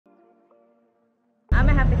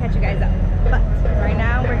have to catch you guys up. But right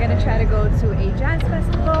now we're gonna try to go to a jazz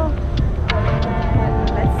festival.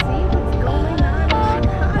 Let's see what's going on in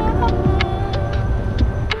Chicago.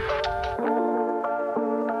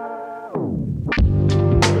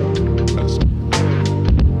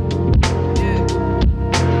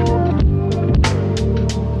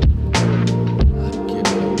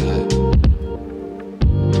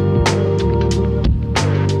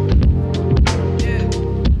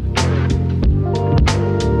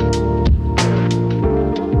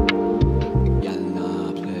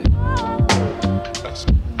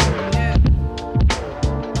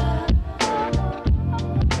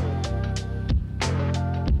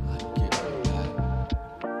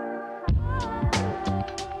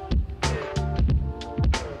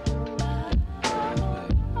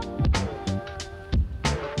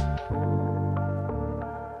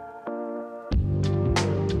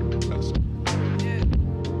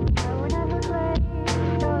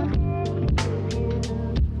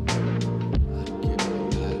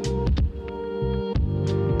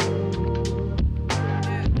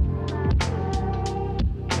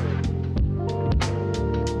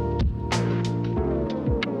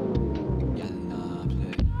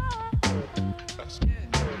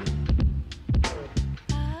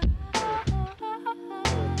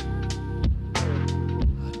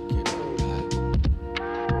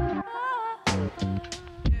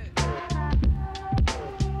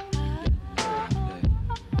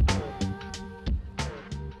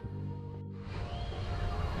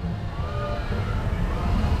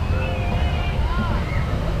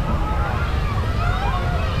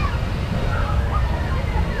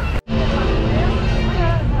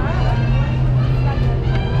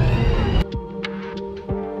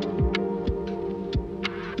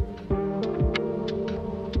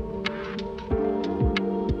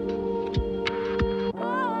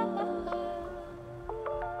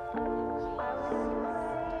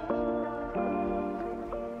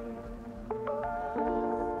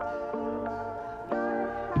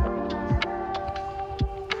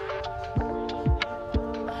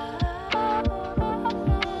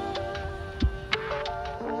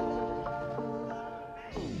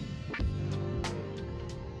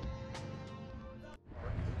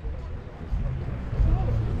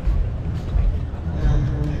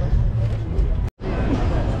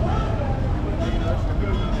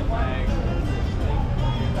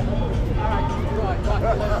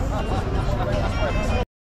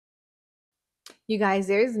 You guys,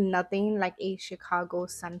 there's nothing like a Chicago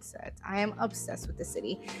sunset. I am obsessed with the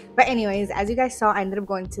city. But anyways, as you guys saw, I ended up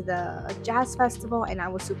going to the jazz festival and I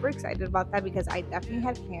was super excited about that because I definitely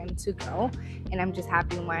had plans to go, and I'm just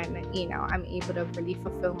happy when, you know, I'm able to really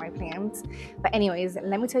fulfill my plans. But anyways,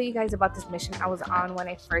 let me tell you guys about this mission I was on when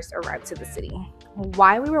I first arrived to the city.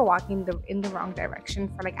 While we were walking in the wrong direction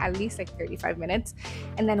for like at least like 35 minutes,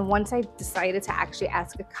 and then once I decided to actually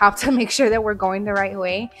ask a cop to make sure that we're going the right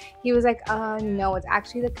way, he was like, no, it's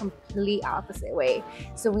actually the complete opposite way.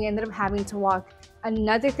 So we ended up having to walk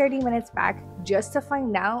another 30 minutes back just to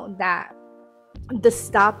find out that the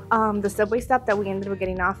subway stop that we ended up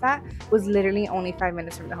getting off at was literally only 5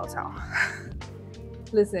 minutes from the hotel.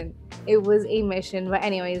 Listen, it was a mission. But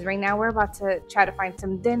anyways, right now we're about to try to find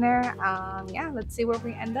some dinner. Yeah, let's see where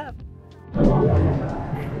we end up. Alright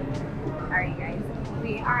guys,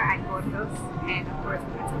 we are at Gordos, and of course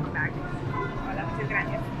we're going to come back. Hola, muchas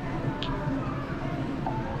gracias.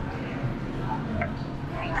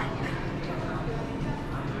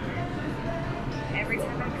 Every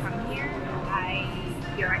time I come here, I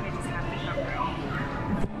feel like I just have to come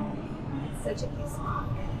home. It's such a peaceful.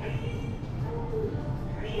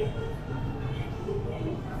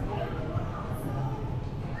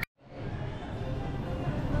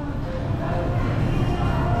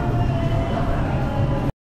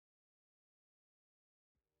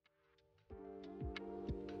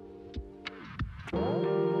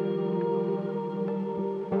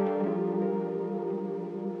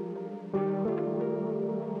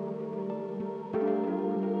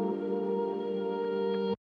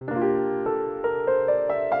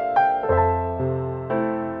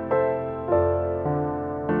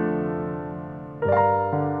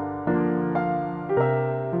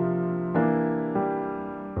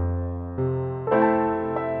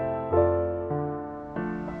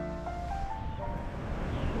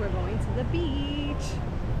 We're going to the beach.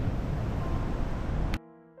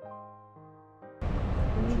 To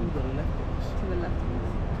the left. To the left.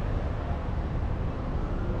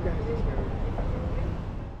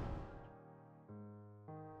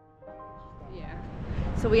 Yeah.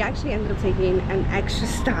 So we actually ended up taking an extra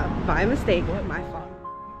stop by mistake. My fault.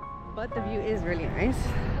 But the view is really nice.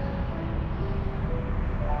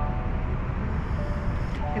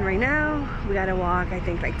 And right now we gotta walk, I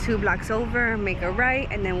think like 2 blocks over, make a right,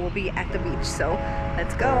 and then we'll be at the beach. So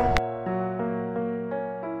let's go.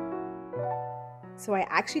 So I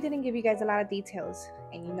actually didn't give you guys a lot of details,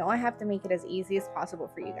 and you know I have to make it as easy as possible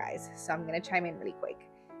for you guys, so I'm gonna chime in really quick.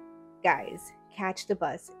 Guys, catch the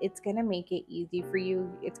bus. It's gonna make it easy for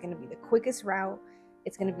you. It's gonna be the quickest route,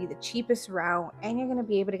 it's gonna be the cheapest route, and you're gonna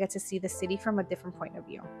be able to get to see the city from a different point of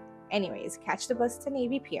view. Anyways, catch the bus to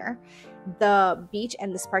Navy Pier. The beach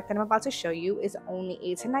and this park that I'm about to show you is only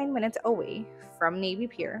 8 to 9 minutes away from Navy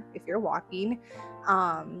Pier if you're walking.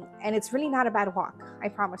 And it's really not a bad walk, I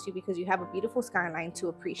promise you, because you have a beautiful skyline to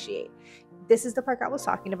appreciate. This is the park I was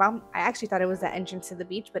talking about. I actually thought it was the entrance to the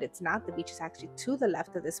beach, but it's not. The beach is actually to the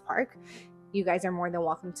left of this park. You guys are more than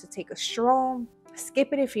welcome to take a stroll,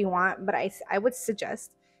 skip it if you want, but I would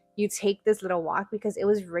suggest you take this little walk because it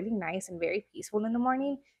was really nice and very peaceful in the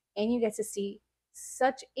morning, and you get to see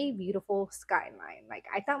such a beautiful skyline. Like,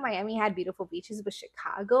 I thought Miami had beautiful beaches, but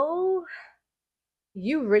Chicago,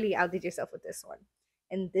 you really outdid yourself with this one.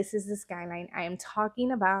 And this is the skyline I am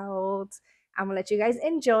talking about. I'm gonna let you guys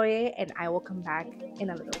enjoy it, and I will come back in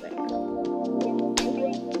a little bit.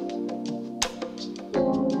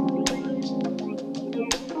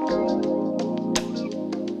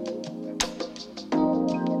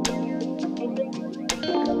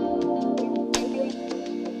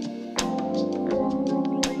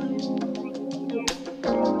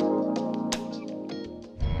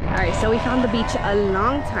 Alright, so we found the beach a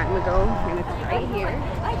long time ago, and it's right here.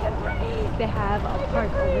 They have a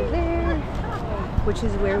park over there, which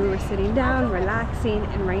is where we were sitting down, relaxing,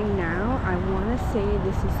 and right now, I want to say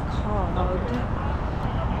this is called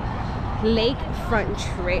Lakefront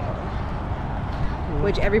Trail,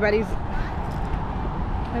 which everybody's,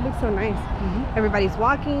 that looks so nice. Everybody's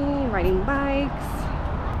walking, riding bikes.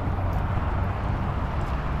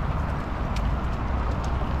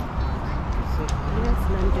 Yes,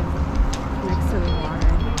 London, next to the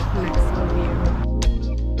water, next to the view.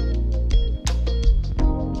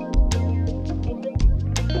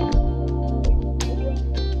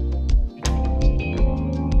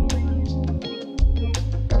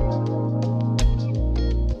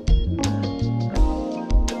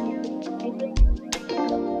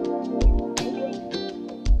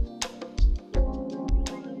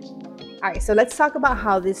 Alright, so let's talk about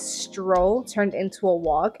how this stroll turned into a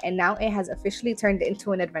walk, and now it has officially turned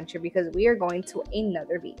into an adventure because we are going to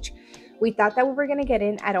another beach. We thought that we were going to get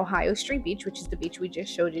in at Ohio Street Beach, which is the beach we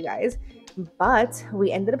just showed you guys, but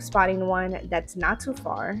we ended up spotting one that's not too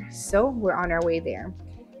far, so we're on our way there.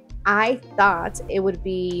 I thought it would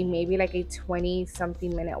be maybe like a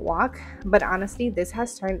 20-something minute walk, but honestly, this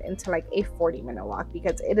has turned into like a 40-minute walk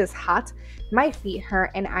because it is hot, my feet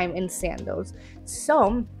hurt, and I'm in sandals.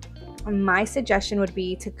 So my suggestion would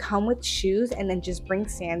be to come with shoes and then just bring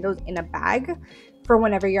sandals in a bag for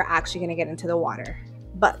whenever you're actually going to get into the water.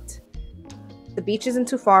 But the beach isn't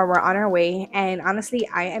too far, we're on our way, and honestly,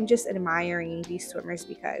 I am just admiring these swimmers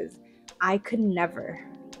because I could never.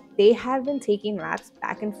 They have been taking laps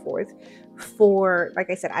back and forth for, like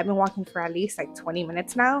I said, I've been walking for at least like 20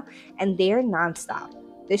 minutes now, and they're nonstop.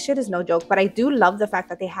 This shit is no joke. But I do love the fact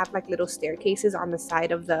that they have like little staircases on the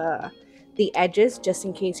side of the edges, just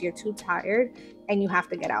in case you're too tired and you have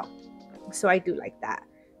to get out. So I do like that.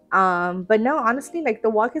 But no, honestly, like the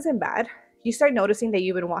walk isn't bad. You start noticing that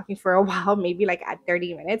you've been walking for a while, maybe like at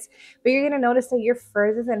 30 minutes, but you're gonna notice that you're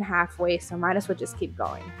further than halfway, so might as well just keep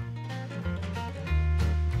going.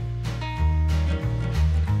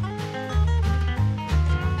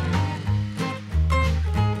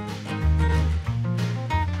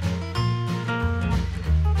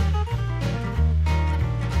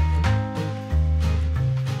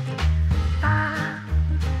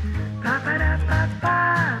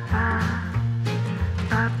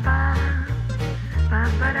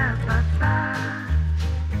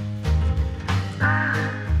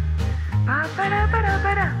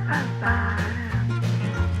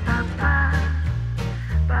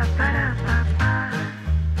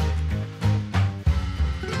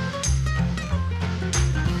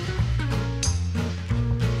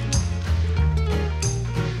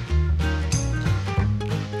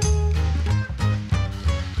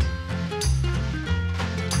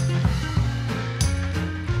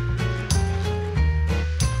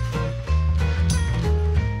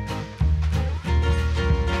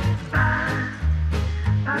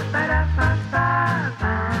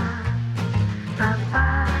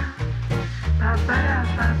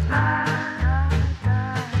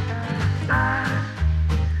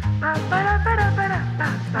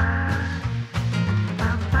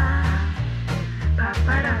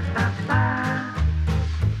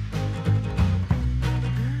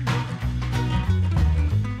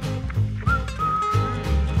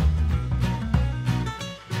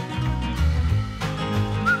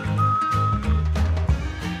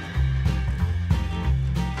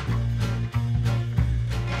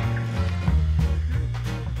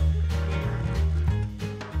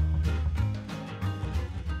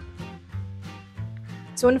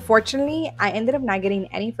 So unfortunately, I ended up not getting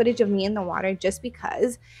any footage of me in the water just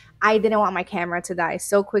because I didn't want my camera to die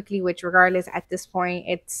so quickly, which regardless at this point,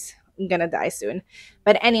 it's gonna die soon.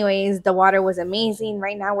 But anyways, the water was amazing.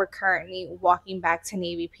 Right now we're currently walking back to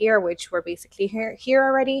Navy Pier, which we're basically here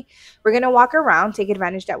already. We're gonna walk around, take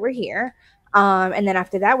advantage that we're here. And then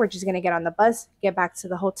after that, we're just gonna get on the bus, get back to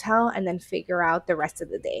the hotel, and then figure out the rest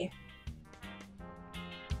of the day.